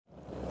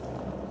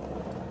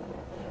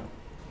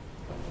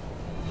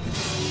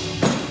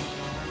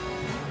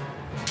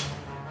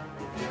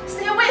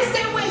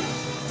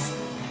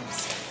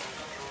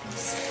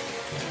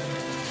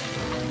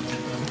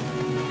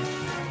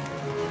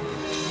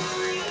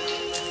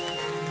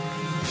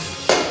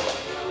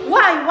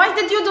Why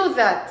did you do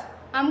that?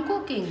 I'm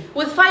cooking.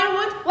 With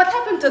firewood? What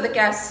happened to the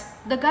gas?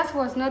 The gas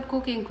was not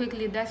cooking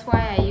quickly, that's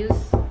why I use...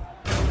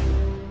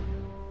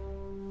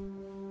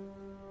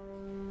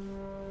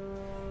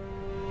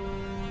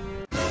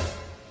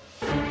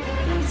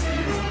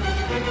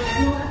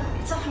 Nura,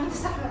 it's Ahmed,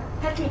 it's Ahmed.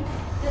 Help me.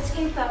 Let's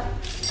clean up.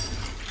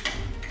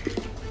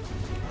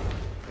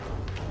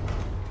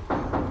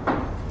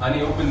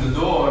 Honey, open the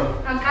door.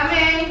 I'm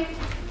coming.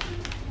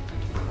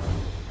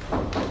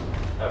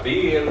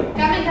 Abir.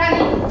 Coming,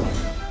 honey.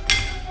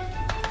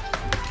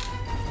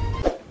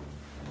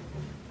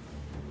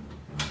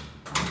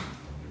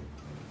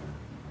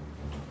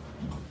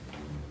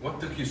 What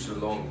took you so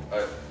long?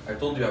 I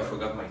told you I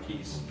forgot my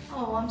keys.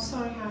 Oh, I'm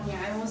sorry, honey.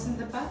 I was in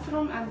the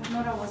bathroom and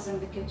Nora was in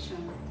the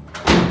kitchen.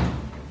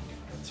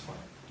 That's fine.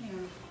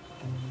 Yeah.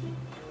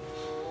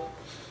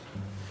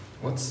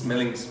 What's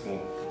smelling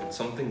smoke? Did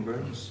something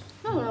burns?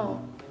 No.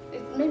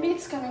 Maybe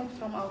it's coming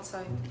from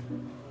outside.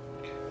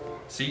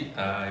 See,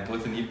 I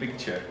bought a new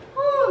picture.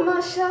 Oh,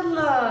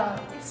 mashallah.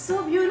 It's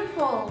so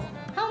beautiful.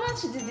 How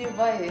much did you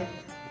buy it?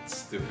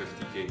 It's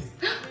 250K.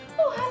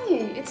 Oh,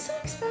 honey, it's so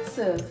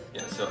expensive.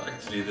 Yeah, so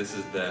actually this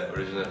is the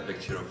original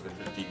picture of the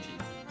Fertiti.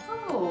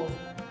 Oh.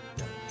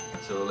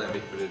 So let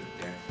me put it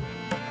there.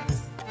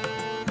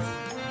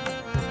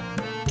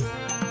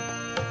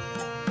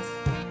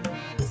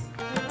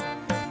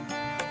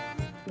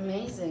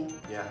 Amazing.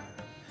 Yeah.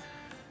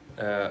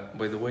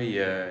 By the way,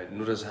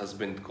 Nura's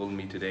husband called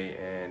me today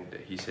and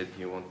he said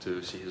he wants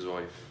to see his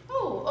wife.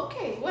 Oh,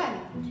 okay. When?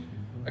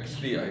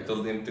 Actually, I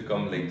told him to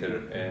come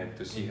later and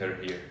to see her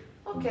here.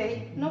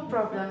 Okay, no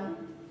problem.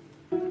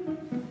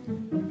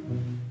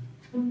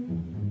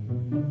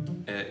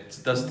 It's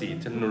dusty.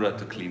 Tell Nura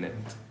to clean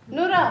it.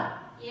 Nura,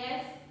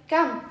 Yes?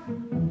 come.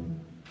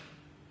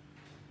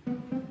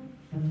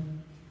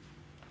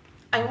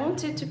 I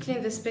want you to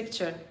clean this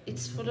picture.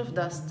 It's full of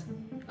dust.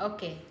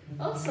 Okay.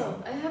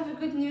 Also, I have a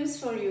good news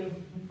for you.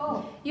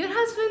 Oh. Your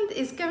husband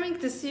is coming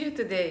to see you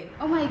today.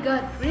 Oh my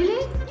god,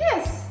 really?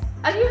 Yes.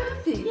 Are you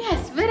happy?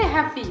 Yes, very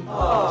happy.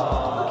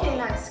 Okay,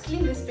 nice.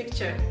 Clean this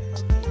picture.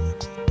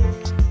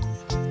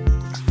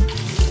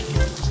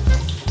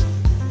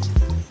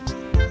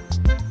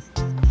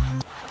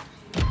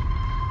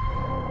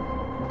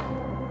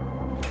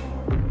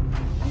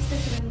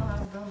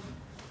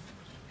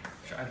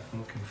 مش عارف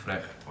ممكن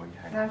فراخ أو أي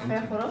حاجة. نعم،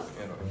 فراخ ورز؟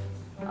 إيه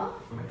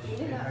رأيك؟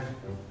 ليه لا؟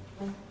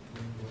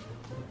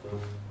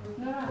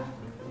 Nora,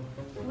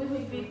 we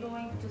will be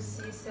going to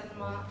see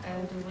Selma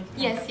and we will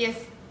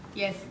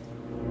Yes.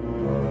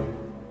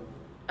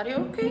 Are you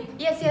okay?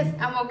 Yes,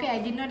 I'm okay. I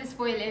did not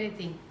spoil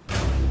anything.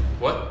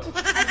 What?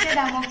 I said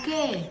I'm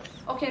okay.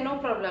 Okay, no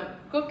problem.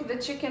 Cook the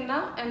chicken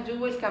now and we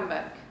will come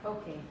back.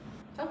 Okay.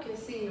 Okay,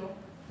 see you.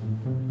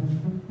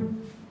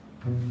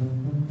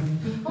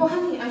 Oh,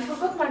 honey, I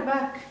forgot my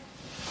bag.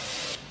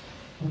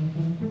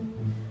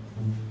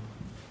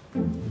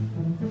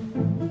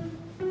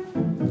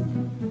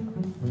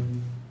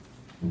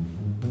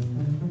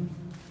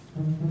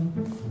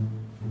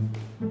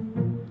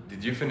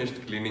 Did you finish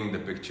cleaning the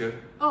picture?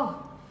 Oh,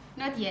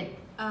 not yet.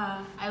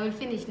 I will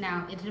finish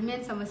now. It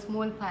remains some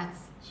small parts.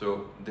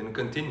 So then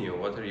continue.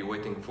 What are you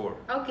waiting for?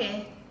 Okay.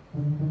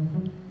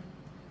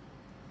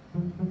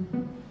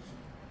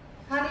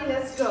 Honey,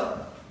 let's go.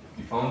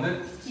 You found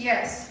it?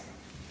 Yes.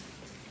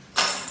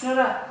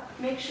 Nora,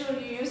 make sure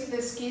you use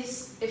these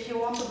keys if you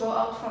want to go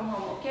out from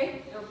home, okay?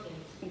 Okay.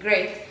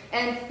 Great.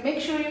 And make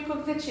sure you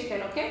cook the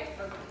chicken, okay?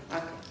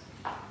 Okay.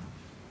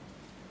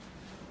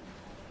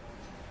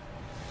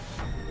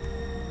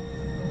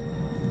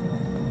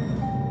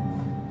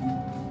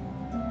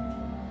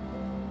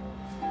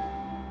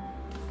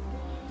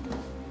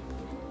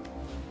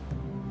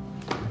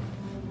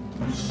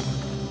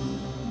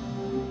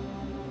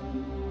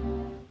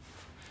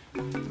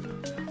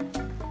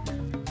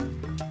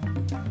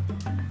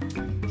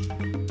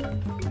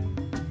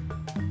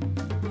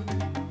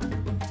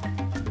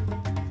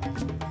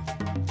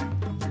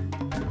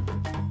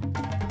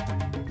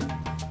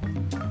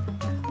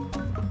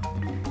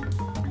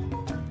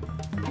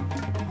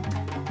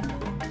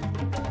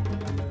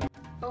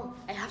 Oh,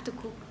 I have to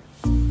cook.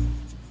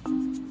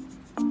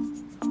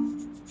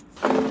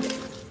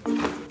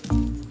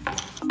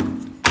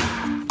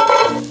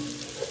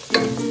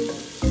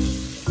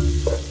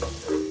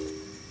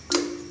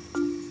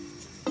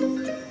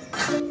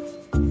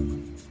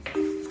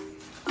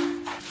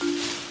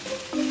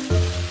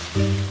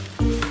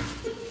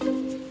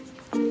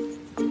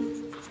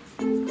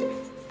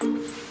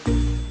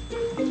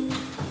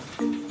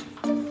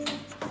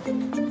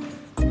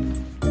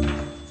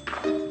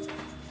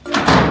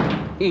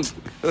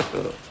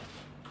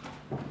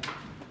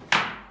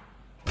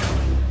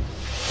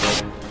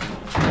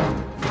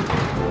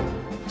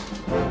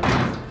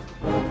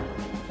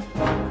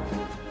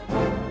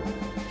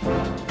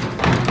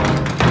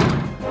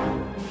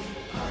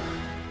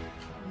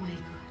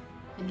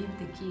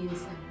 key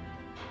inside.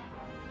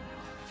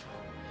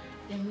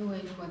 Let me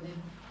wait for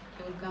them.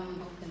 They will come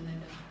and open the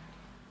door.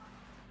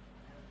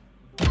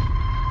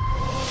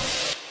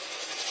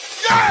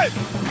 Yes!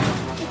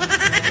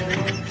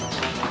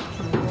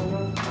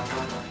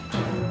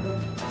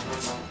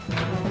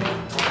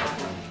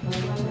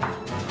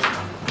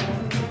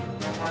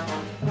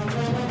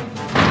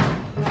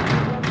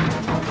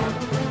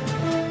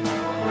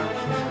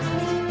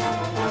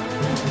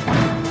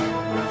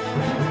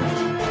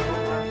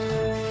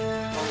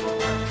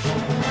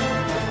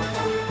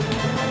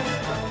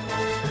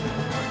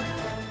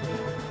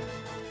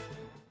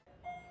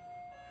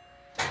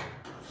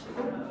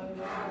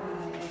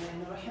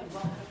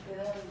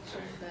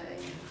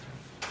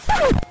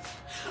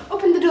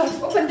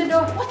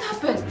 door. What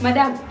happened?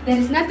 Madam, there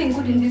is nothing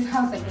good in this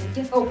house again.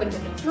 Just open the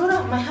door.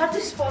 Nura, my heart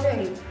is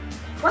falling.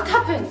 What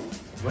happened?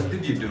 What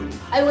did you do?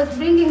 I was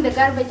bringing the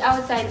garbage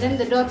outside, then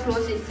the door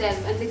closed itself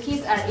and the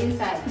keys are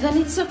inside. Then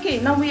it's okay.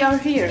 Now we are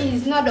here.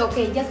 It's not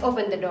okay. Just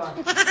open the door.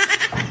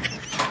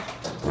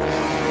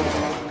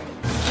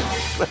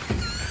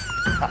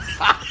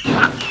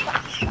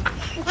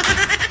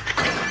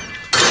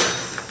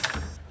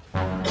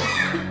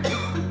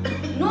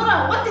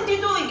 Nura, what did you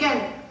do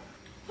again?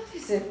 What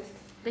is it?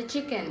 The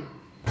chicken.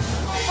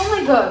 Oh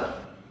my god.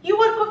 You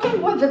were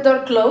cooking with the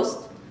door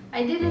closed?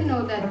 I didn't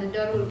know that the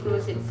door will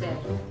close itself.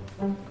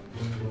 I'm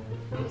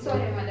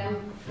sorry, madam.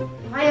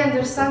 I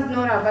understand,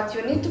 Nora, but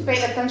you need to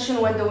pay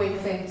attention when doing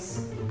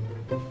things.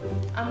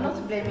 I'm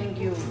not blaming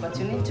you, but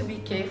you need to be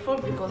careful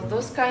because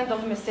those kind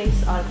of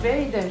mistakes are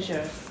very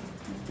dangerous.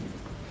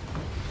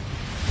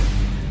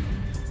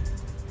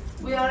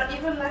 We are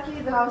even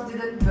lucky the house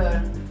didn't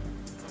burn.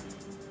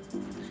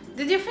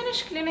 Did you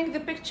finish cleaning the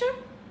picture?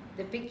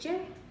 The picture?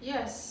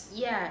 Yes.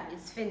 Yeah,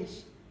 it's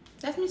finished.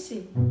 Let me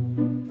see.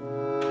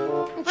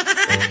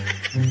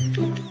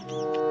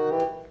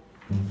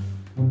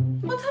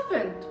 What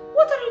happened?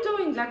 What are you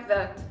doing like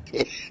that?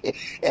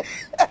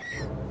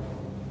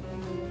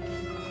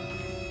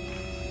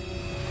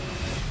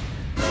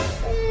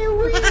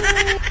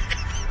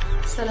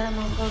 Salaam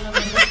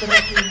alaikum.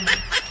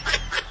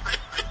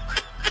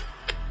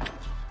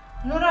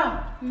 Nura,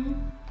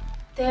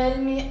 tell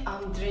me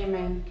I'm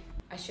dreaming.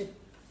 I should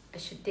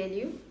tell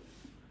you?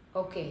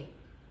 Okay,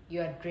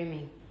 you are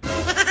dreaming.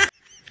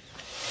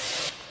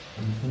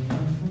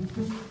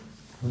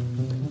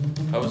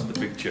 How's the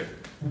picture?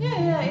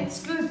 Yeah,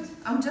 it's good.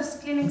 I'm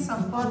just cleaning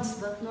some parts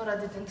that Nora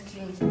didn't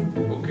clean.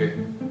 Okay.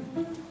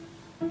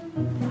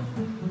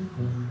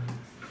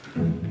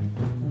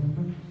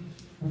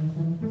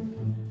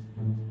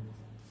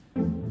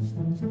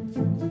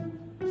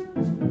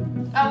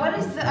 Where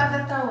is the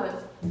other towel?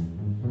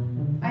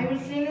 I will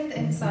clean it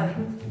inside.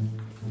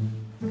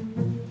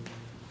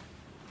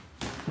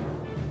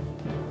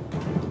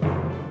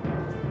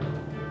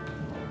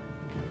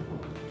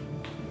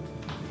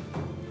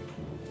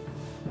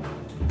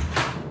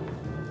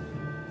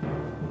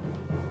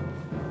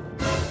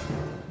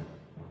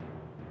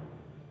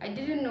 I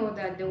didn't know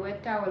that the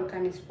wet towel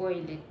can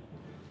spoil it.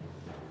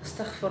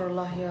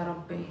 Astaghfirullah ya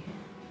Rabbi.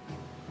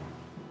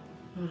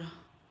 Nura,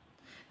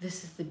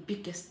 this is the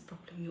biggest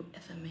problem you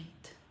ever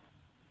made.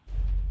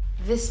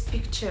 This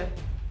picture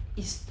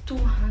is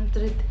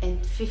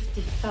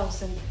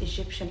 250,000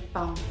 Egyptian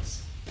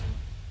pounds.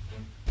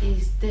 He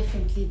is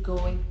definitely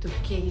going to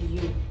kill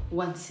you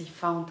once he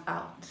found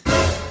out.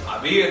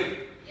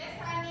 Abir! Yes,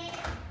 honey.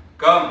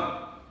 Come!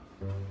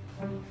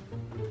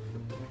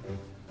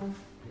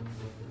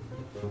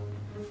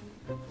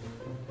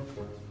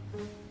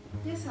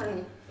 Yes,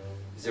 honey.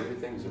 Is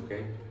everything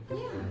okay? Yeah,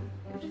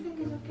 everything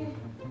is okay.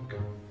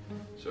 Okay.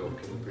 So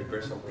can you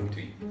prepare something to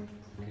eat? Please?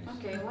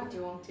 Okay, what do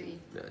you want to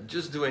eat?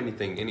 Just do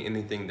anything,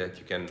 anything that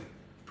you can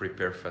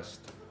prepare fast.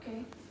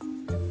 Okay.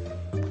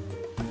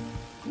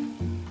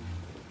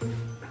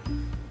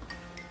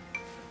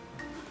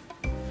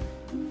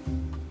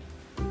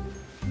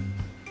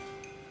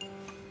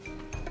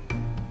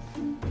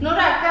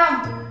 Nura,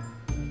 come.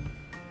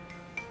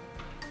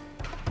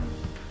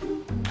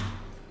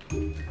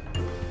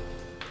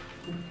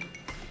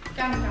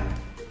 Come.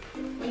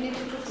 We need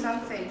to cook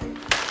something.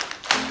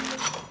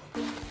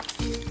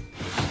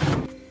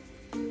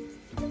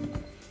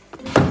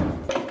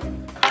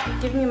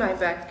 Give me my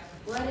bag.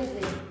 Where is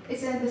it?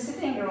 It's in the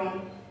sitting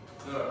room.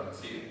 No, I can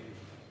see it.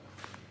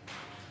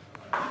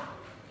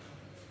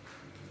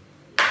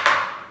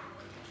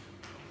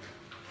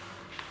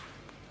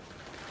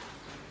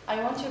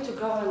 I want you to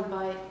go and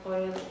buy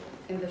oil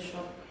in the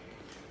shop.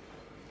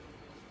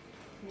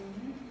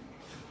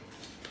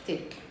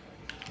 Take.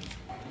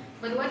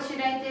 But what should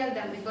I tell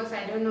them because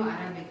I don't know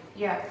Arabic?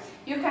 Yeah,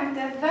 you can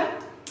tell them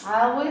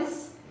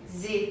عاوز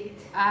زيت.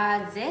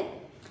 Z?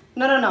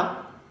 No.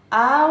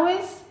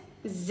 عاوز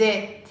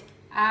زيت.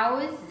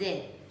 Hours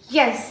Z.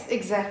 Yes,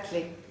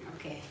 exactly.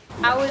 Okay.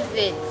 Hours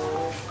Z.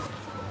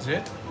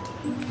 Zit?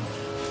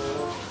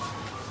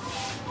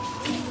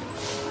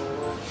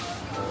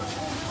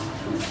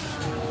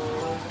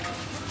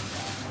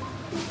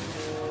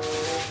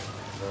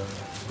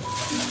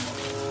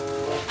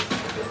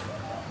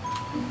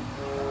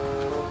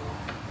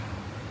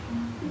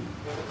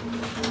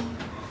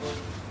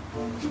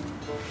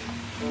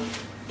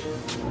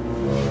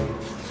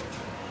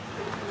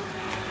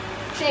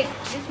 Take,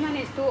 this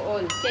money is too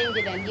old. Change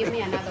it and give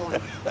me another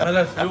one.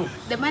 مالها فلوس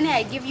The money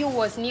I give you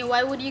was new.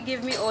 Why would you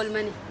give me old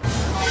money?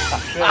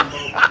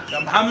 يا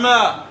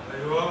محمد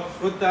ايوه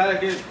خد تعالى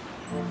كده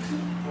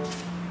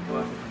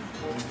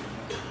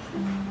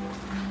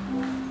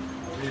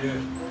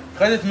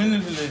خدت مني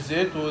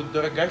الزيت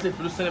ورجعت لي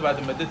الفلوس تاني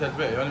بعد ما اديتها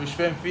الباقي وانا مش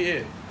فاهم في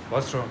ايه.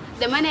 What's wrong؟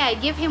 The money I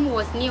give him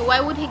was new. Why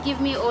would he give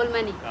me old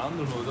money? يا عم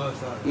الموضوع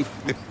سهل.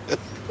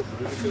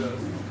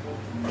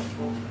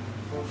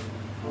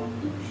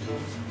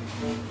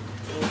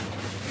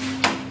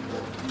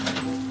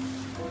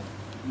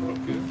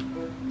 Okay.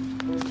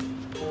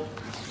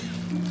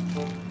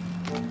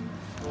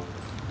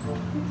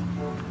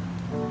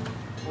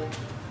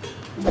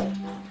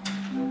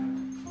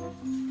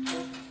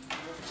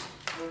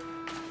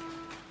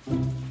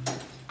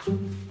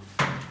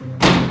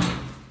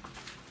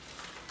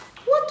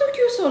 What took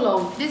you so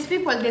long? These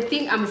people, they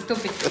think I'm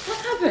stupid. What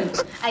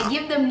happened? I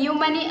give them new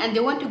money and they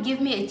want to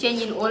give me a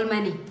change in old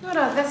money.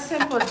 Nura, that's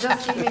simple.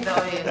 Just give me the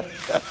oil.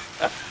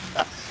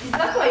 Is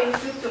that why you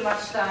took too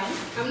much time?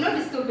 I'm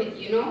not stupid,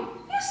 you know?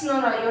 Yes,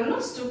 Nura, you're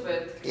not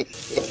stupid.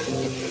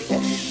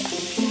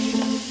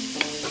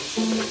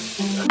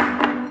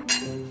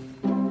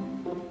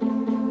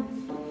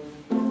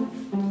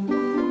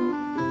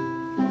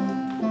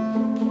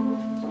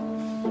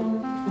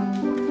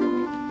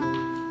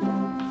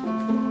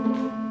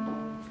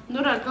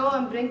 Nura, go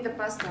and bring the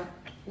pasta.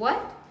 What?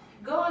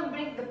 Go and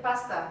bring the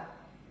pasta.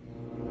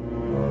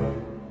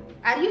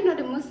 Are you not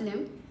a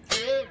Muslim?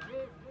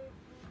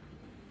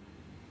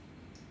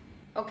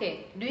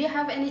 Okay, do you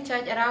have any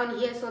church around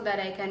here so that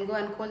I can go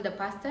and call the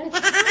pastor? Nura,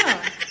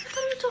 what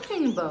are you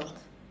talking about?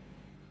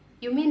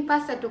 You mean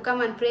pastor to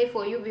come and pray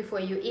for you before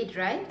you eat,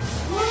 right?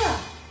 Nura,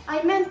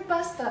 I meant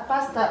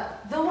pasta,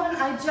 the one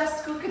I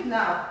just cooked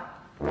now.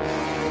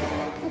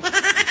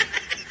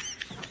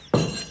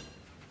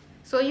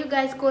 So you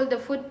guys call the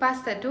food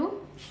pasta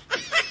too?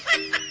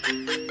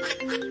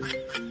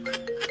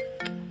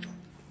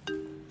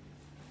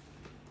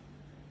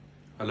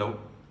 Hello?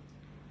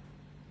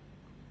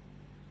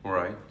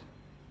 Alright.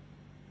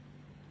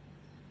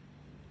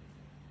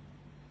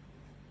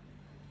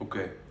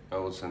 Okay, I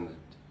will send it.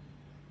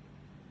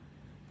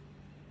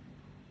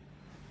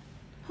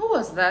 Who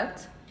was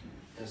that?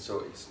 And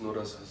so it's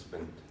Nura's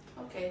husband.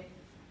 Okay.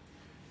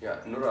 Yeah,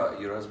 Nura,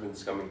 your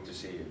husband's coming to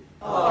see you.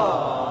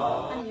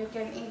 And you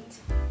can eat.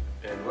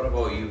 And what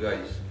about you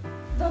guys?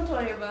 Don't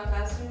worry about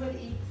us, we will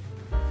eat.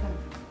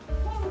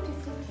 Why would you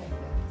think like that?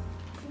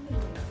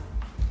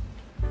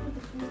 What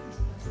the food is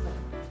pasta?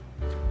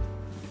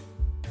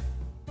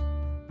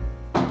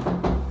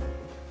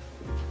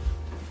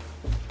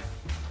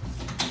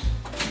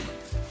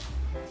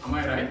 Am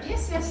I right?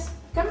 Yes, yes.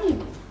 Come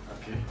in.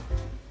 Okay.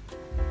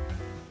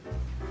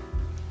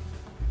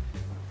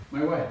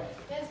 My wife,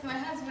 Yes, my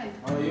husband.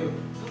 how are you?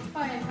 I'm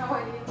fine, how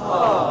are you?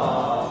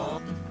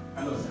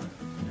 Hello, sir.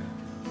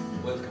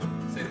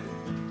 Welcome. Sit.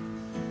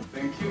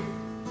 Thank you.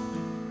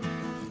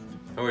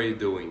 How are you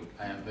doing?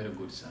 I am very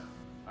good, sir.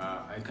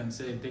 I can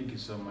say thank you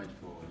so much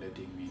for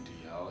letting me to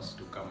your house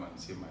to come and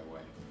see my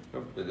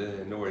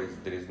wife. No worries,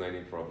 there is no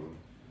any problem.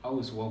 How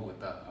is work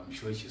with her? I'm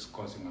sure she's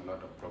causing a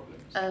lot of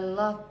problems. A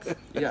lot.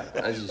 Yeah,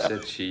 as you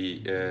said,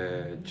 she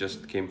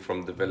just came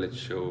from the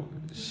village, so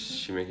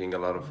she's making a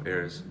lot of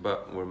errors,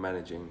 but we're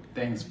managing.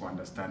 Thanks for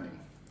understanding.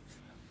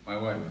 My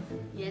wife,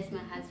 Yes, my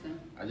husband.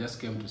 I just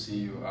came to see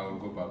you. I will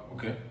go back,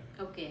 okay?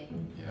 Okay.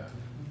 Yeah.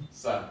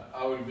 Sir,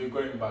 I will be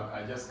going back.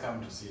 I just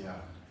come to see her.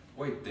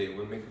 Wait, they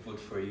will make food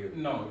for you.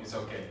 No, it's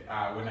okay.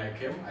 When I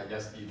came, I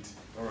just eat.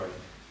 All right.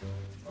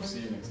 I'll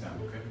see you next time,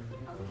 okay?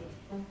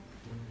 Okay.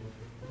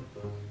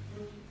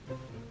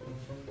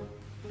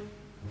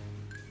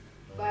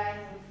 Bye.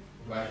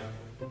 Bye.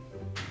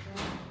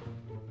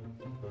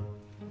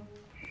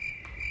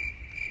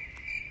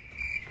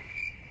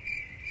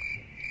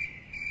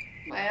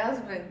 My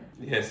husband.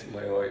 Yes,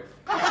 my wife.